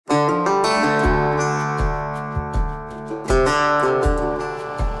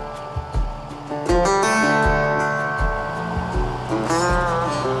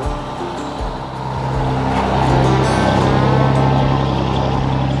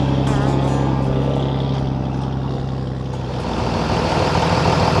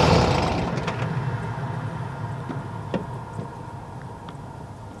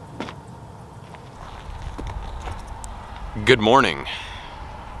Good morning.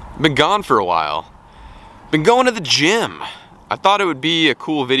 Been gone for a while. Been going to the gym. I thought it would be a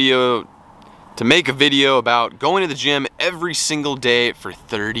cool video to make a video about going to the gym every single day for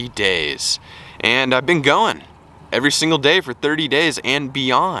 30 days. And I've been going every single day for 30 days and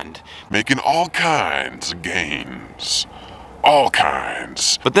beyond. Making all kinds of gains. All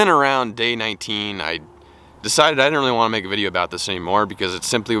kinds. But then around day 19, I decided I didn't really want to make a video about this anymore because it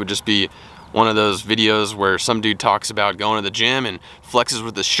simply would just be one of those videos where some dude talks about going to the gym and flexes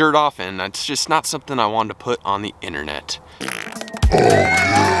with his shirt off, and it's just not something I wanted to put on the internet.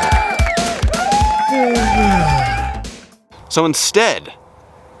 So instead,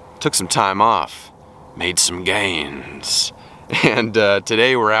 took some time off, made some gains, and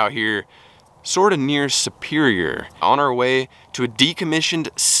today we're out here sort of near Superior, on our way to a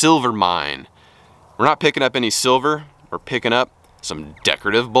decommissioned silver mine. We're not picking up any silver, we're picking up some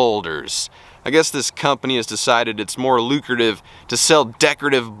decorative boulders. I guess this company has decided it's more lucrative to sell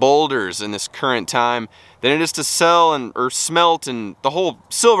decorative boulders in this current time than it is to sell or smelt, and the whole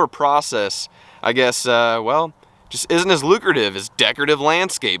silver process, I guess, well, just isn't as lucrative as decorative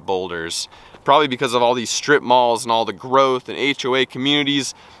landscape boulders. Probably because of all these strip malls and all the growth and HOA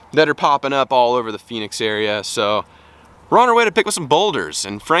communities that are popping up all over the Phoenix area. So we're on our way to pick up some boulders,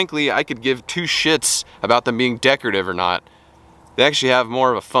 and frankly, I could give two shits about them being decorative or not. They actually have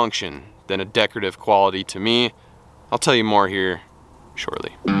more of a function than a decorative quality to me. I'll tell you more here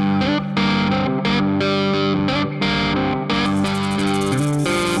shortly.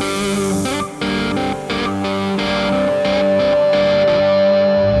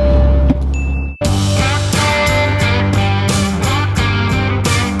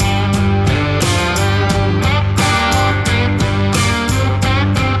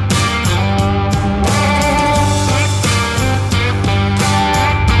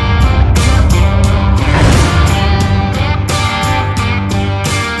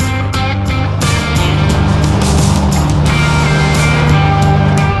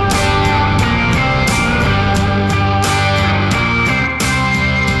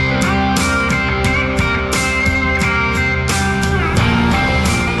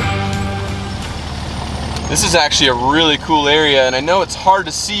 This is actually a really cool area, and I know it's hard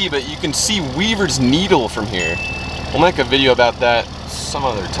to see, but you can see Weaver's Needle from here. We'll make a video about that some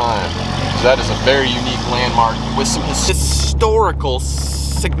other time, because that is a very unique landmark with some historical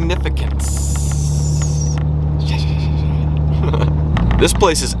significance. This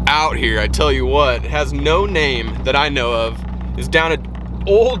place is out here, I tell you what. It has no name that I know of. It's down an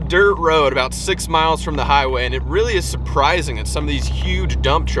old dirt road about 6 miles from the highway, and it really is surprising that some of these huge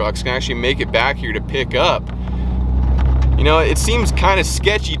dump trucks can actually make it back here to pick up. You know, it seems kind of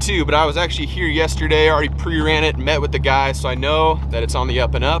sketchy too, but I was actually here yesterday, already pre-ran it, met with the guy, so I know that it's on the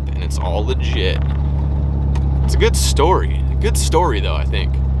up and up, and it's all legit. It's a good story though, I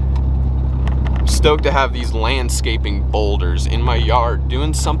think. I'm stoked to have these landscaping boulders in my yard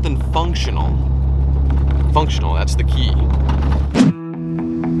doing something functional. Functional, that's the key.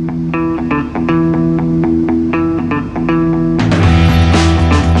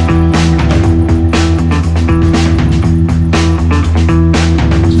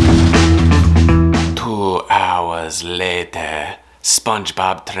 Later,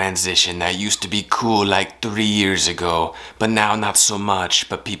 SpongeBob transition that used to be cool like 3 years ago, but now not so much,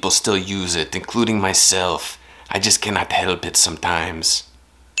 but people still use it, including myself. I just cannot help it sometimes.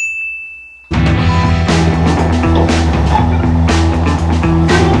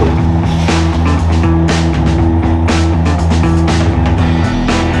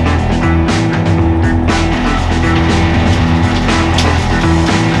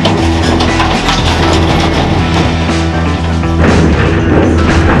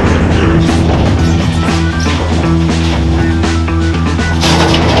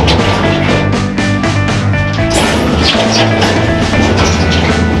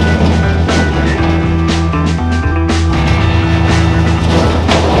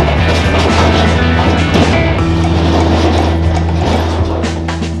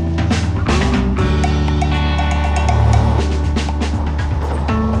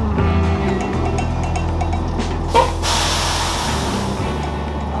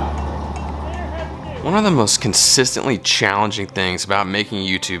 One of the most consistently challenging things about making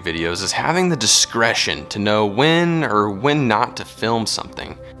YouTube videos is having the discretion to know when or when not to film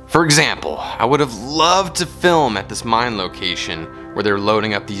something. For example, I would have loved to film at this mine location where they're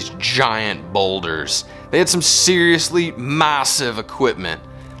loading up these giant boulders. They had some seriously massive equipment,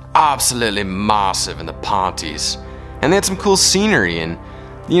 absolutely massive in the Ponties. And they had some cool scenery, and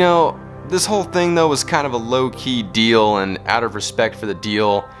you know, this whole thing though was kind of a low-key deal, and out of respect for the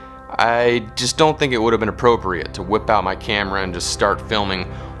deal, I just don't think it would have been appropriate to whip out my camera and just start filming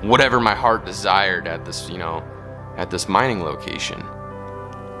whatever my heart desired at this, at this mining location.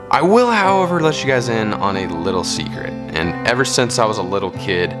 I will, however, let you guys in on a little secret, and ever since I was a little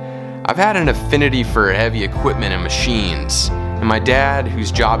kid, I've had an affinity for heavy equipment and machines. And my dad,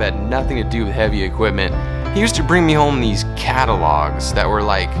 whose job had nothing to do with heavy equipment, he used to bring me home these catalogs that were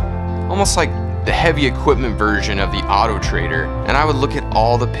like, almost like the heavy equipment version of the Auto Trader, and I would look at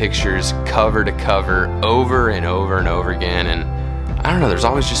all the pictures cover to cover over and over and over again, and I don't know, there's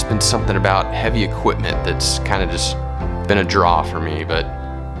always just been something about heavy equipment that's kind of just been a draw for me. But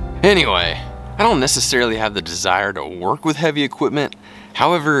anyway, I don't necessarily have the desire to work with heavy equipment.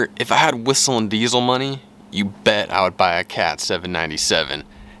 However, if I had whistle and diesel money, you bet I would buy a Cat 797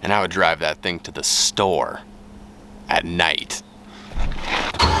 and I would drive that thing to the store at night.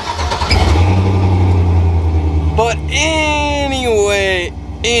 But anyway,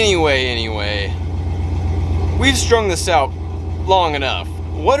 we've strung this out long enough.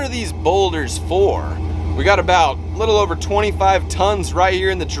 What are these boulders for? We got about a little over 25 tons right here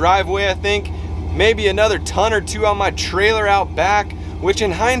in the driveway, I think. Maybe another ton or two on my trailer out back, which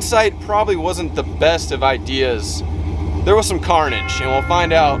in hindsight probably wasn't the best of ideas. There was some carnage, and we'll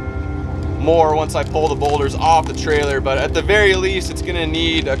find out more once I pull the boulders off the trailer, but at the very least it's gonna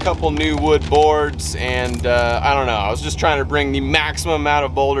need a couple new wood boards, and I don't know, I was just trying to bring the maximum amount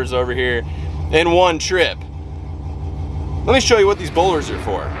of boulders over here in one trip. Let me show you what these boulders are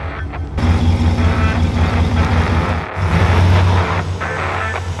for.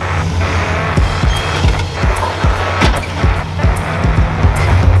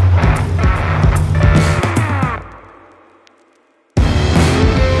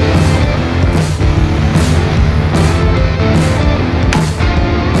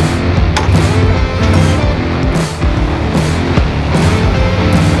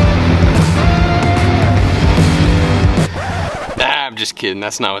 Just kidding,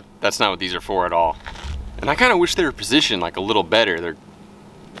 that's not what these are for at all. And I kind of wish they were positioned like a little better.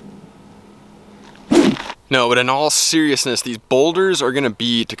 No, but in all seriousness, these boulders are gonna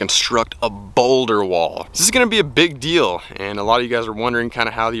be to construct a boulder wall. This is gonna be a big deal, and a lot of you guys are wondering kind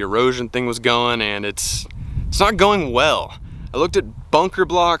of how the erosion thing was going, and it's not going well. I looked at bunker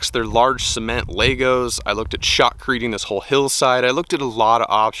blocks, they're large cement Legos. I looked at shotcreting this whole hillside. I looked at a lot of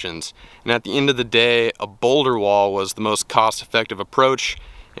options. And at the end of the day, a boulder wall was the most cost-effective approach.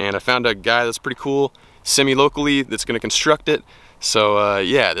 And I found a guy that's pretty cool, semi-locally, that's gonna construct it. So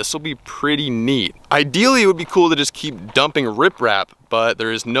yeah, this will be pretty neat. Ideally, it would be cool to just keep dumping riprap, but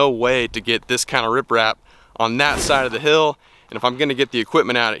there is no way to get this kind of riprap on that side of the hill. And if I'm gonna get the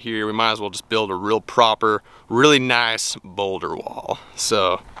equipment out of here, we might as well just build a real proper, really nice boulder wall.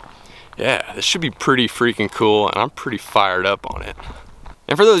 So yeah, this should be pretty freaking cool, and I'm pretty fired up on it.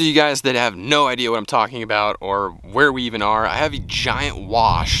 And for those of you guys that have no idea what I'm talking about or where we even are, I have a giant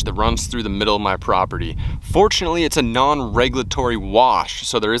wash that runs through the middle of my property. Fortunately, it's a non-regulatory wash,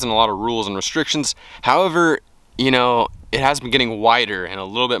 so there isn't a lot of rules and restrictions. However, it has been getting wider and a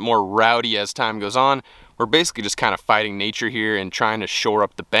little bit more rowdy as time goes on. We're basically just kind of fighting nature here and trying to shore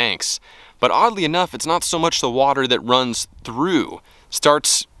up the banks. But oddly enough, it's not so much the water that runs through.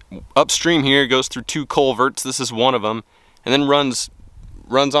 Starts upstream here, goes through two culverts, this is one of them, and then runs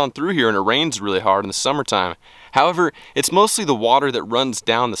on through here, and it rains really hard in the summertime. However, it's mostly the water that runs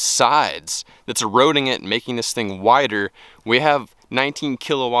down the sides that's eroding it and making this thing wider. We have 19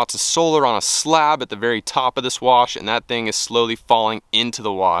 kilowatts of solar on a slab at the very top of this wash, and that thing is slowly falling into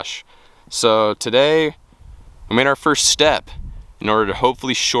the wash. So today, we made our first step in order to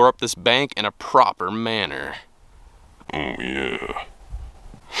hopefully shore up this bank in a proper manner. Oh yeah.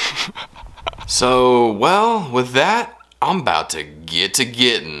 So, well, with that, I'm about to get to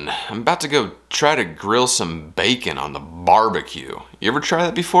getting. I'm about to go try to grill some bacon on the barbecue. You ever try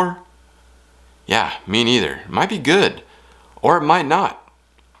that before? Yeah, me neither. It might be good, or it might not.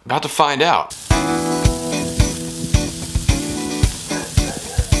 About to find out.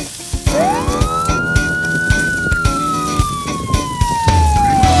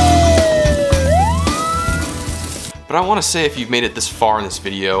 But I want to say, if you've made it this far in this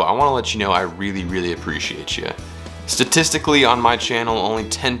video, I want to let you know I really, really appreciate you. Statistically, on my channel, only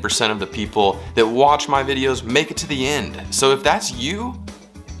 10% of the people that watch my videos make it to the end. So if that's you,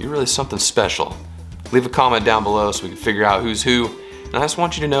 you're really something special. Leave a comment down below so we can figure out who's who. And I just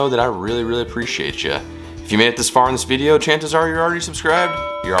want you to know that I really, really appreciate you. If you made it this far in this video, chances are you're already subscribed,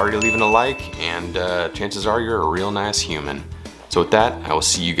 you're already leaving a like, and chances are you're a real nice human. So with that, I will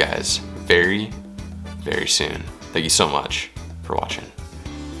see you guys very, very soon. Thank you so much for watching.